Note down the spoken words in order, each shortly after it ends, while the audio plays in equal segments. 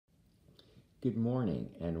Good morning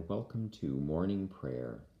and welcome to morning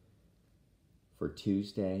prayer for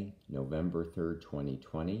Tuesday, November 3rd,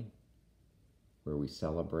 2020, where we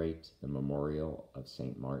celebrate the memorial of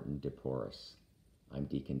St. Martin de Porres. I'm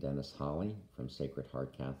Deacon Dennis Holly from Sacred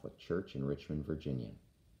Heart Catholic Church in Richmond, Virginia.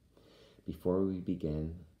 Before we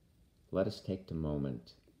begin, let us take a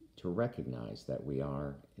moment to recognize that we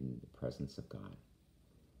are in the presence of God.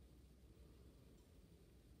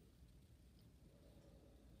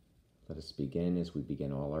 Let us begin as we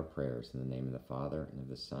begin all our prayers in the name of the Father, and of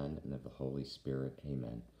the Son, and of the Holy Spirit.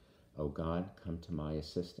 Amen. O God, come to my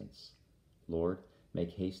assistance. Lord,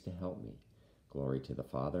 make haste to help me. Glory to the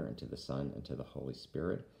Father, and to the Son, and to the Holy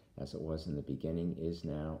Spirit, as it was in the beginning, is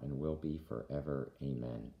now, and will be forever.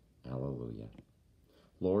 Amen. Alleluia.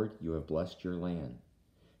 Lord, you have blessed your land.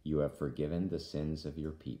 You have forgiven the sins of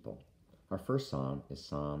your people. Our first psalm is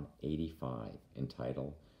Psalm 85,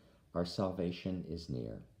 entitled, Our Salvation is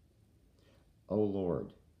Near. O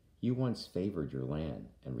Lord, you once favored your land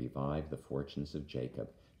and revived the fortunes of Jacob.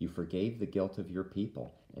 You forgave the guilt of your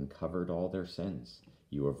people and covered all their sins.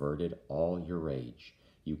 You averted all your rage.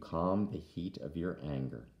 You calmed the heat of your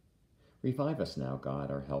anger. Revive us now, God,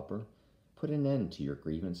 our helper. Put an end to your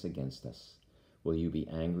grievance against us. Will you be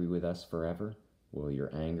angry with us forever? Will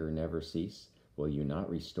your anger never cease? Will you not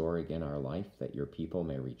restore again our life, that your people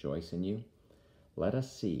may rejoice in you? Let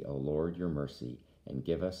us see, O Lord, your mercy, and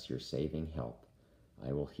give us your saving help.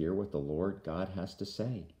 I will hear what the Lord God has to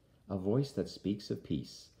say, a voice that speaks of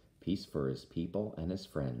peace, peace for his people and his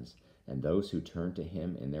friends, and those who turn to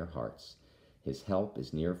him in their hearts. His help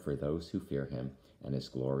is near for those who fear him, and his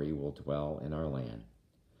glory will dwell in our land.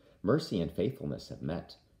 Mercy and faithfulness have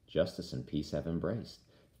met, justice and peace have embraced.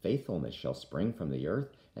 Faithfulness shall spring from the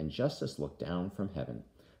earth, and justice look down from heaven.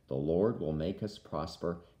 The Lord will make us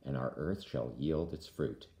prosper, and our earth shall yield its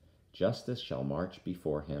fruit. Justice shall march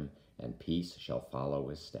before him, and peace shall follow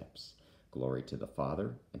his steps. Glory to the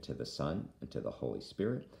Father, and to the Son, and to the Holy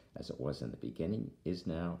Spirit, as it was in the beginning, is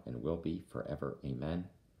now, and will be forever. Amen.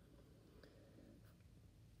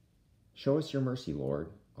 Show us your mercy,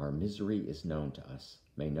 Lord. Our misery is known to us.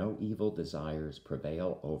 May no evil desires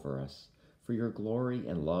prevail over us, for your glory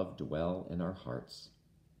and love dwell in our hearts.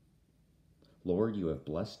 Lord, you have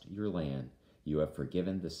blessed your land. You have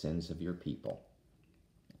forgiven the sins of your people.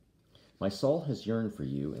 My soul has yearned for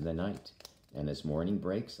you in the night, and as morning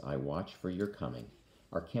breaks, I watch for your coming.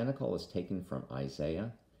 Our canticle is taken from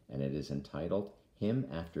Isaiah, and it is entitled, Hymn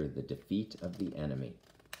After the Defeat of the Enemy.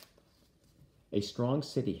 A strong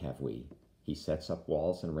city have we. He sets up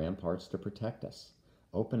walls and ramparts to protect us.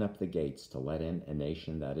 Open up the gates to let in a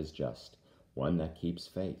nation that is just, one that keeps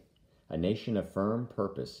faith. A nation of firm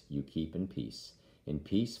purpose you keep in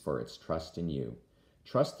peace for its trust in you.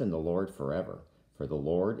 Trust in the Lord forever. For the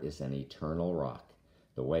Lord is an eternal rock.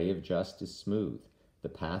 The way of just is smooth. The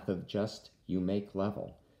path of just you make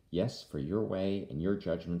level. Yes, for your way and your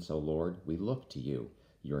judgments, O Lord, we look to you.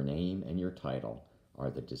 Your name and your title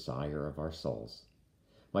are the desire of our souls.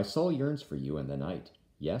 My soul yearns for you in the night.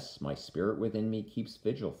 Yes, my spirit within me keeps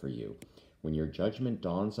vigil for you. When your judgment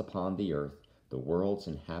dawns upon the earth, the world's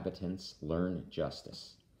inhabitants learn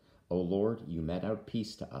justice. O Lord, you met out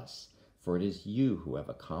peace to us, for it is you who have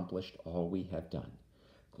accomplished all we have done.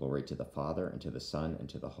 Glory to the Father, and to the Son, and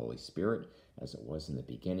to the Holy Spirit, as it was in the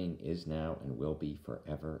beginning, is now, and will be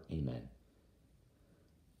forever. Amen.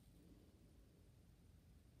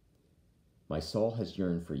 My soul has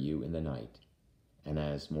yearned for you in the night, and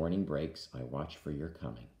as morning breaks, I watch for your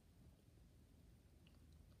coming.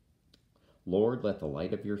 Lord, let the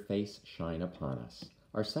light of your face shine upon us.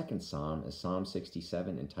 Our second psalm is Psalm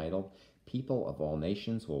 67, entitled, People of all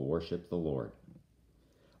nations will worship the Lord.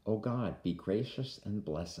 O God, be gracious and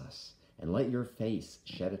bless us, and let your face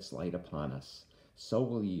shed its light upon us. So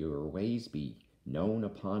will your ways be known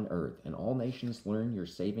upon earth, and all nations learn your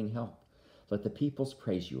saving help. Let the peoples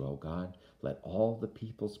praise you, O God. Let all the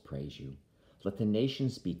peoples praise you. Let the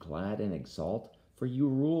nations be glad and exult, for you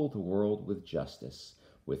rule the world with justice.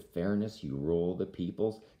 With fairness you rule the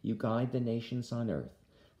peoples. You guide the nations on earth.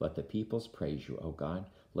 Let the peoples praise you, O God.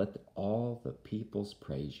 Let all the peoples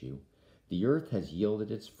praise you. The earth has yielded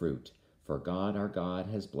its fruit, for God our God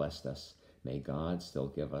has blessed us. May God still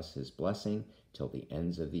give us his blessing till the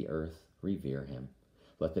ends of the earth revere him.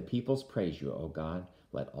 Let the peoples praise you, O God.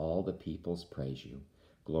 Let all the peoples praise you.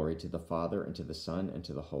 Glory to the Father, and to the Son, and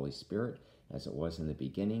to the Holy Spirit, as it was in the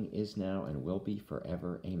beginning, is now, and will be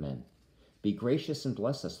forever. Amen. Be gracious and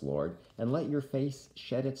bless us, Lord, and let your face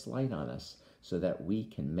shed its light on us, so that we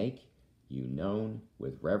can make you known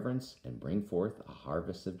with reverence and bring forth a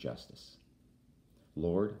harvest of justice.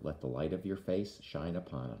 Lord, let the light of your face shine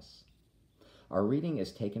upon us. Our reading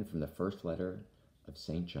is taken from the first letter of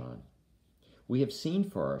St. John. We have seen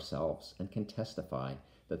for ourselves and can testify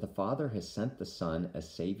that the Father has sent the Son as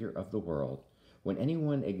Savior of the world. When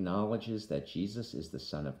anyone acknowledges that Jesus is the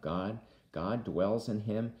Son of God, God dwells in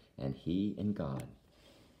him and he in God.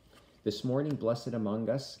 This morning, blessed among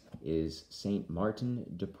us is St. Martin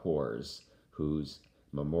de Porres, whose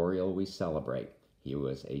memorial we celebrate. He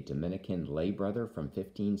was a Dominican lay brother from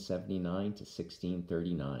 1579 to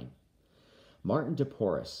 1639. Martin de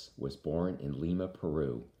Porres was born in Lima,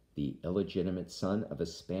 Peru, the illegitimate son of a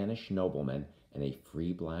Spanish nobleman and a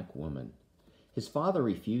free black woman. His father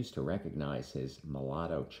refused to recognize his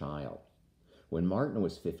mulatto child. When Martin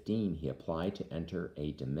was 15, he applied to enter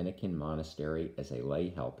a Dominican monastery as a lay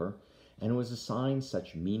helper and was assigned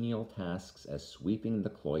such menial tasks as sweeping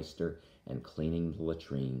the cloister and cleaning the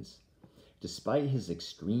latrines. Despite his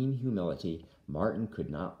extreme humility, Martin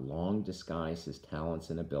could not long disguise his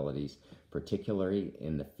talents and abilities, particularly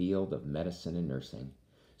in the field of medicine and nursing.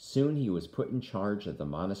 Soon he was put in charge of the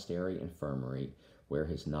monastery infirmary, where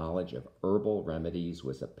his knowledge of herbal remedies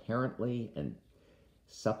was apparently and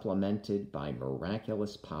supplemented by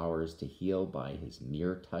miraculous powers to heal by his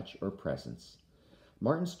mere touch or presence.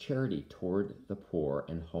 Martin's charity toward the poor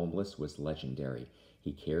and homeless was legendary.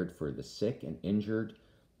 He cared for the sick and injured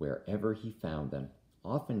wherever he found them,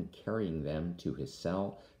 often carrying them to his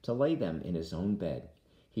cell to lay them in his own bed.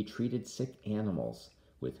 He treated sick animals,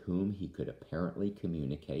 with whom he could apparently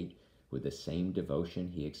communicate with the same devotion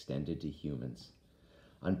he extended to humans.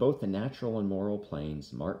 On both the natural and moral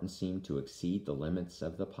planes, Martin seemed to exceed the limits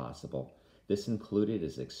of the possible. This included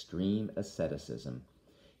his extreme asceticism.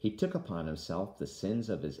 He took upon himself the sins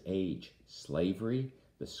of his age: slavery,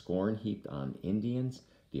 the scorn heaped on Indians,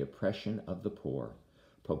 the oppression of the poor.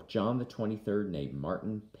 Pope John the 23rd named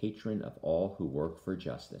Martin patron of all who work for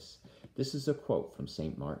justice. This is a quote from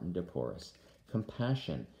St. Martin de Porres.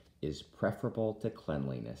 Compassion is preferable to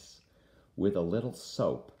cleanliness. With a little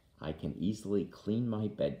soap, I can easily clean my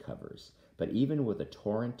bed covers, but even with a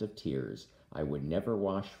torrent of tears, I would never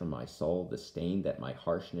wash from my soul the stain that my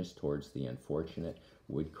harshness towards the unfortunate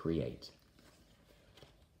would create.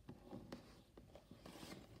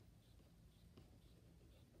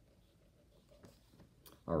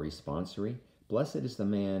 Our responsory: Blessed is the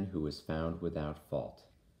man who is found without fault,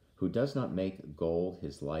 who does not make gold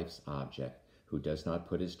his life's object, who does not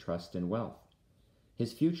put his trust in wealth.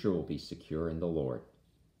 His future will be secure in the Lord.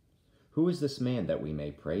 Who is this man that we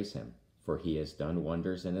may praise him? For he has done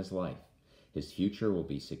wonders in his life. His future will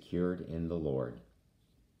be secured in the Lord.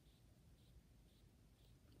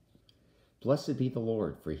 Blessed be the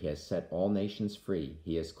Lord, for he has set all nations free.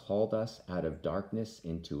 He has called us out of darkness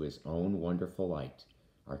into his own wonderful light.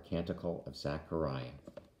 Our Canticle of Zechariah.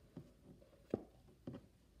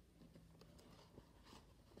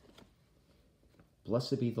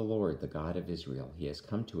 Blessed be the Lord, the God of Israel. He has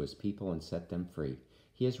come to his people and set them free.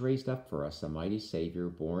 He has raised up for us a mighty Savior,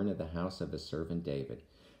 born of the house of his servant David.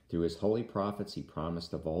 Through his holy prophets he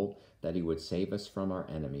promised of old that he would save us from our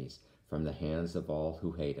enemies, from the hands of all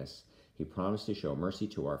who hate us. He promised to show mercy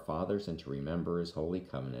to our fathers and to remember his holy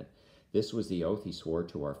covenant. This was the oath he swore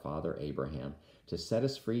to our father Abraham, to set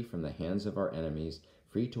us free from the hands of our enemies,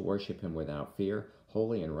 free to worship him without fear,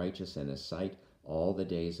 holy and righteous in his sight, all the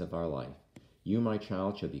days of our life. You, my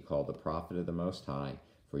child, shall be called the prophet of the Most High,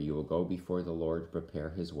 for you will go before the Lord to prepare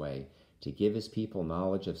his way, to give his people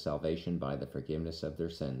knowledge of salvation by the forgiveness of their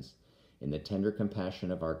sins. In the tender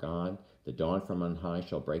compassion of our God, the dawn from on high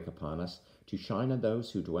shall break upon us, to shine on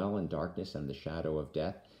those who dwell in darkness and the shadow of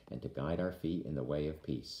death, and to guide our feet in the way of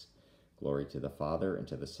peace. Glory to the Father, and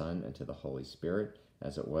to the Son, and to the Holy Spirit,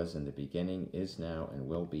 as it was in the beginning, is now, and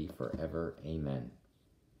will be forever. Amen.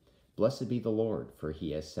 Blessed be the Lord, for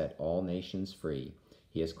he has set all nations free.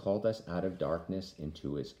 He has called us out of darkness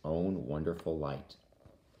into his own wonderful light.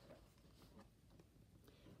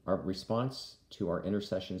 Our response to our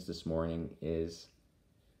intercessions this morning is,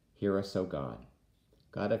 Hear us, O God.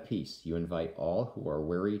 God of peace, you invite all who are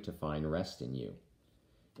weary to find rest in you.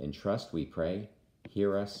 In trust we pray,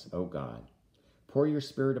 hear us, O God. Pour your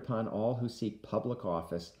Spirit upon all who seek public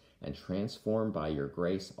office, and transform by your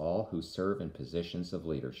grace all who serve in positions of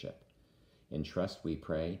leadership. In trust we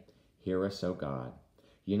pray, hear us, O God.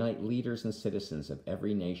 Unite leaders and citizens of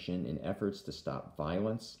every nation in efforts to stop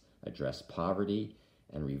violence, address poverty,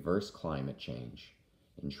 and reverse climate change.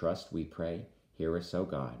 In trust we pray, hear us, O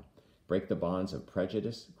God. Break the bonds of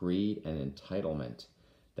prejudice, greed, and entitlement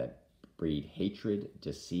that breed hatred,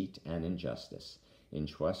 deceit, and injustice. In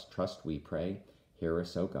trust we pray, hear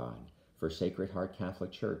us, O God. For Sacred Heart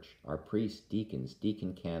Catholic Church, our priests, deacons,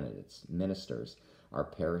 deacon candidates, ministers, our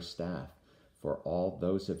parish staff, for all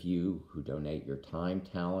those of you who donate your time,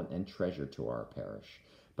 talent, and treasure to our parish,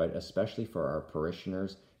 but especially for our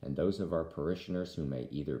parishioners and those of our parishioners who may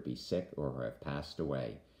either be sick or have passed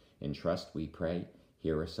away. In trust we pray,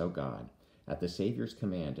 hear us, O God. At the Savior's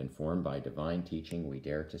command, informed by divine teaching, we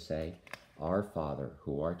dare to say, Our Father,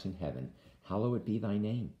 who art in heaven, hallowed be thy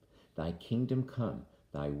name. Thy kingdom come,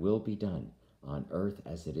 thy will be done, on earth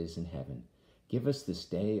as it is in heaven. Give us this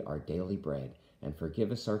day our daily bread, and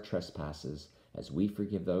forgive us our trespasses, as we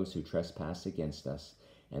forgive those who trespass against us.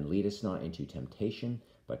 And lead us not into temptation,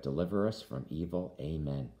 but deliver us from evil.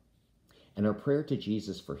 Amen. And our prayer to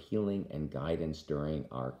Jesus for healing and guidance during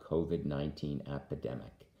our COVID-19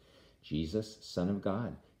 epidemic. Jesus, Son of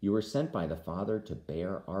God, you were sent by the Father to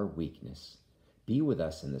bear our weakness. Be with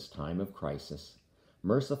us in this time of crisis.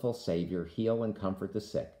 Merciful Savior, heal and comfort the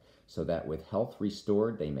sick, so that with health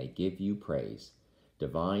restored they may give you praise.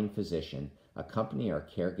 Divine Physician, accompany our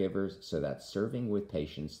caregivers so that serving with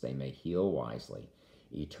patience they may heal wisely.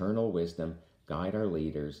 Eternal Wisdom, guide our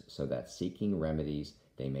leaders so that seeking remedies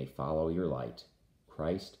they may follow your light.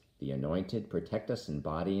 Christ, the Anointed, protect us in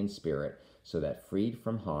body and spirit, so that freed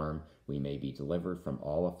from harm we may be delivered from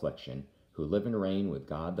all affliction, who live and reign with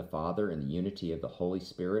God the Father in the unity of the Holy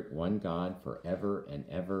Spirit, one God, forever and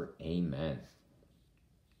ever. Amen.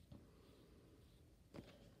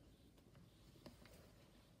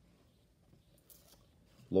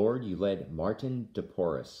 Lord, you led Martin de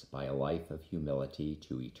Porres by a life of humility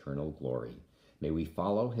to eternal glory. May we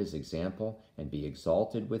follow his example and be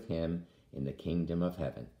exalted with him in the kingdom of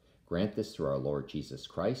heaven. Grant this through our Lord Jesus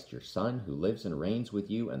Christ, your Son, who lives and reigns with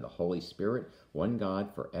you and the Holy Spirit, one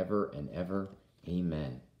God, forever and ever.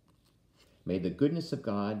 Amen. May the goodness of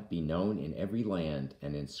God be known in every land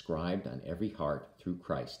and inscribed on every heart through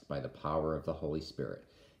Christ by the power of the Holy Spirit.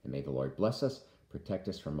 And may the Lord bless us, protect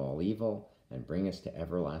us from all evil, and bring us to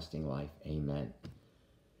everlasting life. Amen.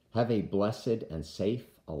 Have a blessed and safe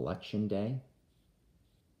election day.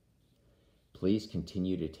 Please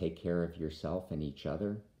continue to take care of yourself and each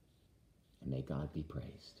other, and may God be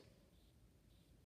praised.